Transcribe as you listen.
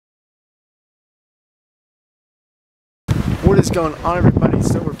What is going on, everybody?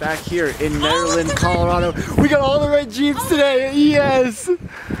 So we're back here in Maryland, Colorado. We got all the red Jeeps today. Yes.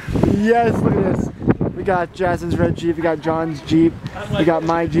 Yes, look at this. We got Jasmine's red Jeep, we got John's Jeep, we got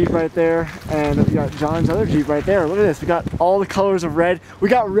my Jeep right there, and we got John's other Jeep right there. Look at this. We got all the colors of red. We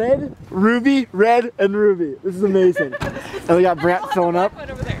got red, ruby, red, and ruby. This is amazing. And we got Brant filling up.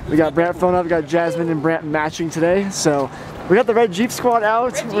 We got Brant filling up. We got Jasmine and Brant matching today. So we got the red Jeep squad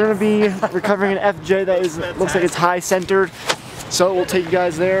out. We're gonna be recovering an FJ that looks like it's high centered. So we'll take you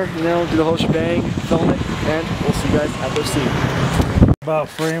guys there, you know, do the whole shebang, film it, and we'll see you guys at the scene. About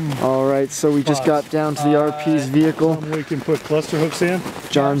frame. All right, so we just got down to the RP's vehicle. We can put cluster hooks in.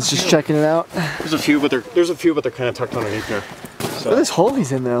 John's just checking it out. There's a few, but they're kind of tucked underneath there. So. Look at this hole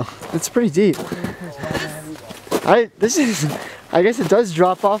he's in though. It's pretty deep. I guess it does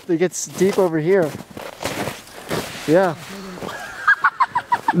drop off, but it gets deep over here. Yeah.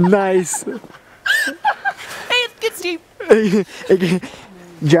 Nice. Hey, it gets deep.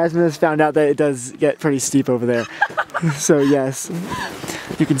 Jasmine has found out that it does get pretty steep over there. So yes,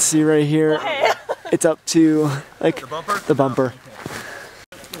 you can see right here, it's up to like the bumper.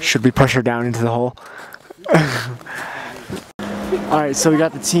 Should we push her down into the hole? Alright, so we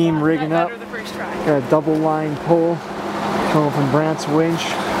got the team rigging up. Got a double line pull coming from Brant's winch.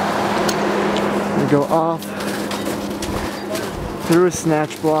 We go off through a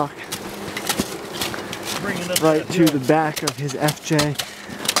snatch block right to the back of his FJ.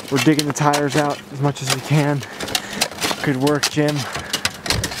 We're digging the tires out as much as we can. Good work, Jim.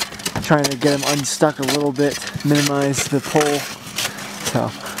 Trying to get him unstuck a little bit, minimize the pull.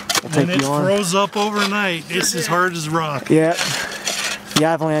 So we'll take you on. When it froze up overnight, it's as hard as rock. Yeah. The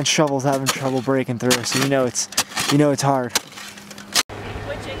avalanche shovel's having trouble breaking through, so you know it's hard.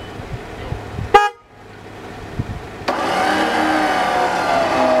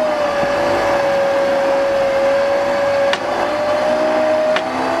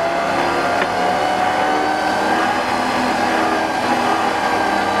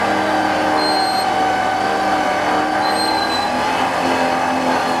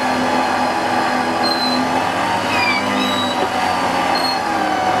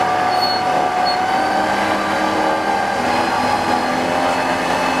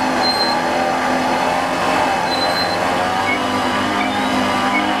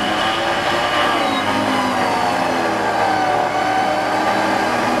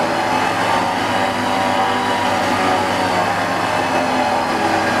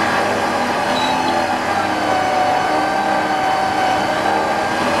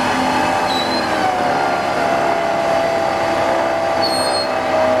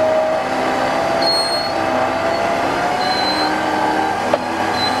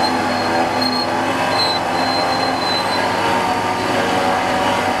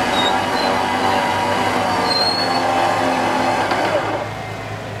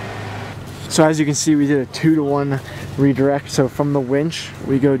 So as you can see, we did a 2-to-1 redirect. So from the winch,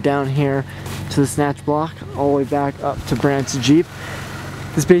 we go down here to the snatch block, all the way back up to Brant's Jeep.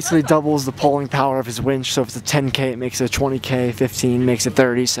 This basically doubles the pulling power of his winch. So if it's a 10K, it makes it a 20K, 15 makes it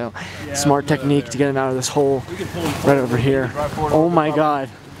 30. So smart technique to get him out of this hole right over here. Oh my God,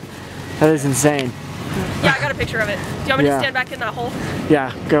 that is insane. Yeah, I got a picture of it. Do you want me to stand back in that hole?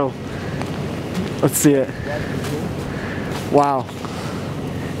 Yeah, go. Let's see it. Wow.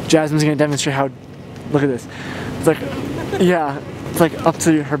 Jasmine's gonna demonstrate how, look at this. It's like, yeah, it's like up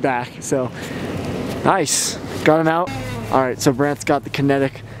to her back, so. Nice, got him out. All right, so Brant's got the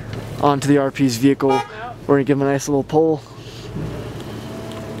kinetic onto the RP's vehicle. We're gonna give him a nice little pull.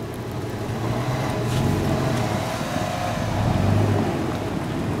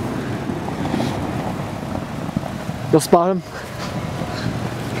 You'll spot him?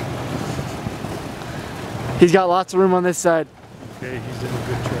 He's got lots of room on this side. Okay, he's in a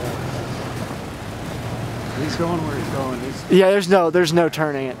good track. He's going where he's going. Yeah, there's no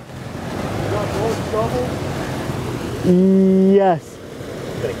turning it. You got both doubles? Yes.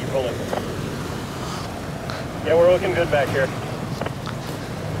 Gotta keep rolling. Yeah, we're looking good back here.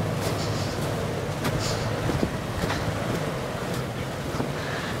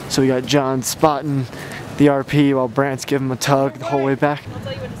 So we got John spotting the RP while Brant's giving him a tug the whole way back.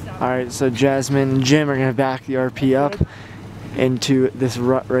 Alright, so Jasmine and Jim are gonna back the RP up into this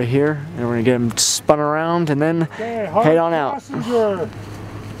rut right here, and we're gonna get him spun around and then head on out. Passenger.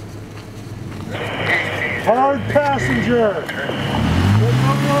 Hard passenger.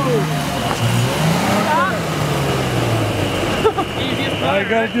 All you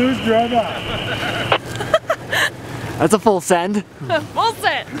gotta do is drive out. That's a full send. Full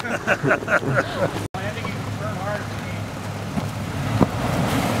send.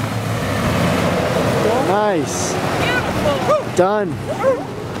 Nice. Beautiful. Done.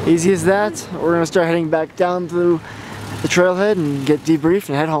 Easy as that. We're gonna start heading back down through the trailhead and get debriefed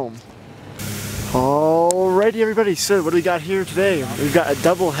and head home. Alrighty everybody, so what do we got here today? We've got a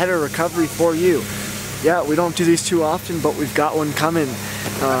double header recovery for you. Yeah, we don't do these too often, but we've got one coming.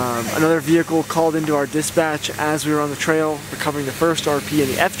 Another vehicle called into our dispatch as we were on the trail recovering the first RP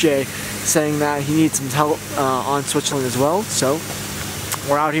and the FJ, saying that he needs some help on Switzerland as well. So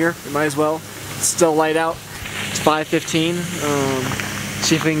we're out here, we might as well. It's still light out, it's 5:15.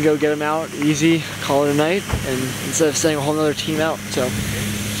 See if we can go get him out easy, call it a night, and instead of sending a whole other team out. So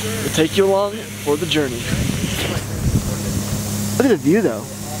we'll take you along for the journey. Look at the view though,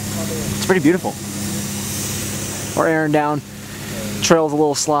 it's pretty beautiful. We're airing down. Trail's a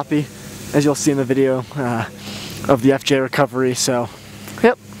little sloppy, as you'll see in the video of the FJ recovery, so